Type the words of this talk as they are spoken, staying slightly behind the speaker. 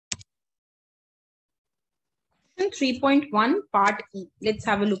3.1 part E. Let's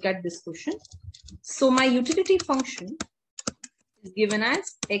have a look at this question. So my utility function is given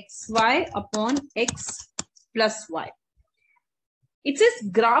as xy upon x plus y. It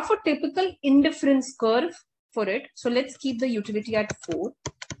says graph a typical indifference curve for it. So let's keep the utility at 4.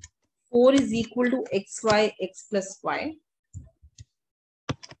 4 is equal to xy, x plus y.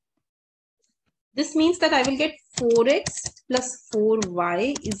 This means that I will get 4x plus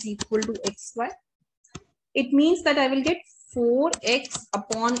 4y is equal to xy. It means that I will get 4x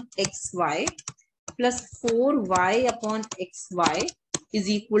upon xy plus 4y upon xy is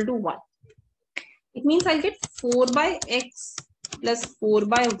equal to 1. It means I'll get 4 by x plus 4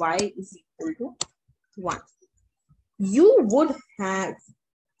 by y is equal to 1. You would have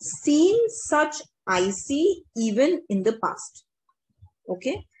seen such IC even in the past.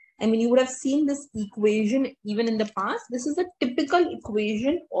 Okay. I mean, you would have seen this equation even in the past. This is a typical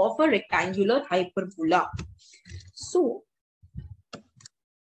equation of a rectangular hyperbola. So,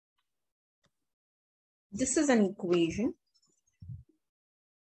 this is an equation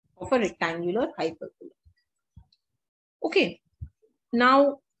of a rectangular hyperbola. Okay.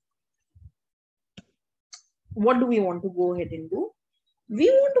 Now, what do we want to go ahead and do? We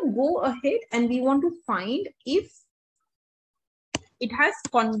want to go ahead and we want to find if it has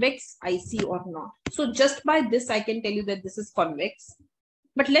convex IC or not. So just by this, I can tell you that this is convex.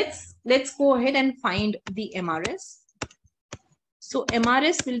 But let's go ahead and find the MRS. So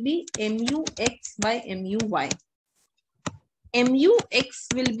MRS will be MUX by MUY. MUX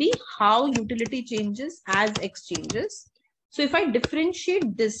will be how utility changes as X changes. So if I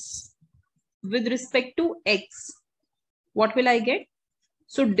differentiate this with respect to X, what will I get?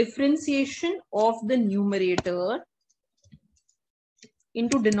 So differentiation of the numerator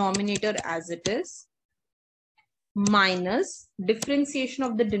into denominator as it is minus differentiation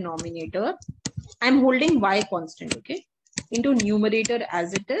of the denominator. I'm holding y constant, okay, into numerator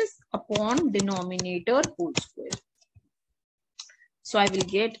as it is upon denominator whole square. So I will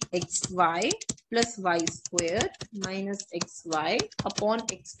get xy plus y square minus xy upon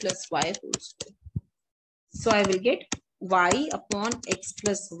x plus y whole square. So I will get y upon x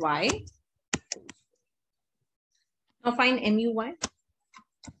plus y. Now find MUY.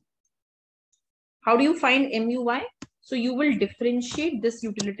 How do you find MUY? So you will differentiate this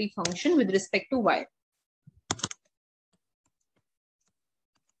utility function with respect to y.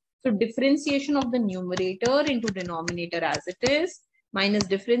 So differentiation of the numerator into denominator as it is minus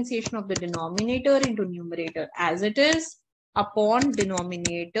differentiation of the denominator into numerator as it is upon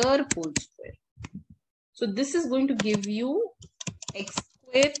denominator whole square. So this is going to give you x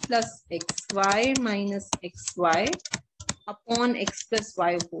square plus xy minus xy upon x plus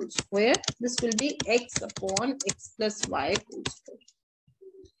y whole square. This will be x upon x plus y whole square.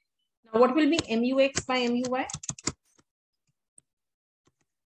 Now what will be MUX by MUY?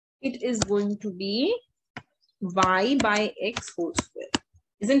 It is going to be y by x whole square,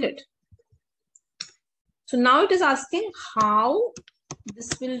 isn't it? So now it is asking how this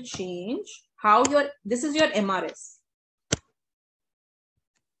will change, how this is your MRS.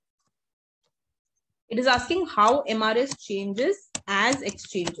 It is asking how MRS changes as x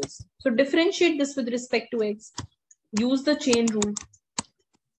changes. So differentiate this with respect to x. Use the chain rule.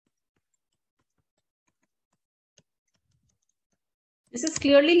 This is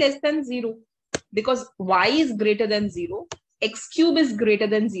clearly less than 0 because y is greater than 0. X cube is greater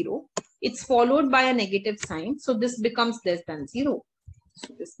than 0. It's followed by a negative sign. So this becomes less than 0.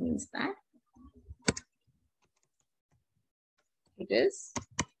 So this means that it is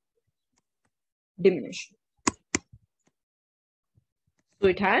diminishing. So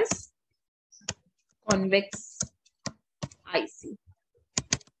it has convex IC.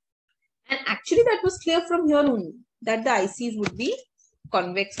 And actually that was clear from here only that the ICs would be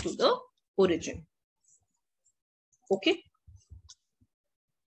convex to the origin. Okay.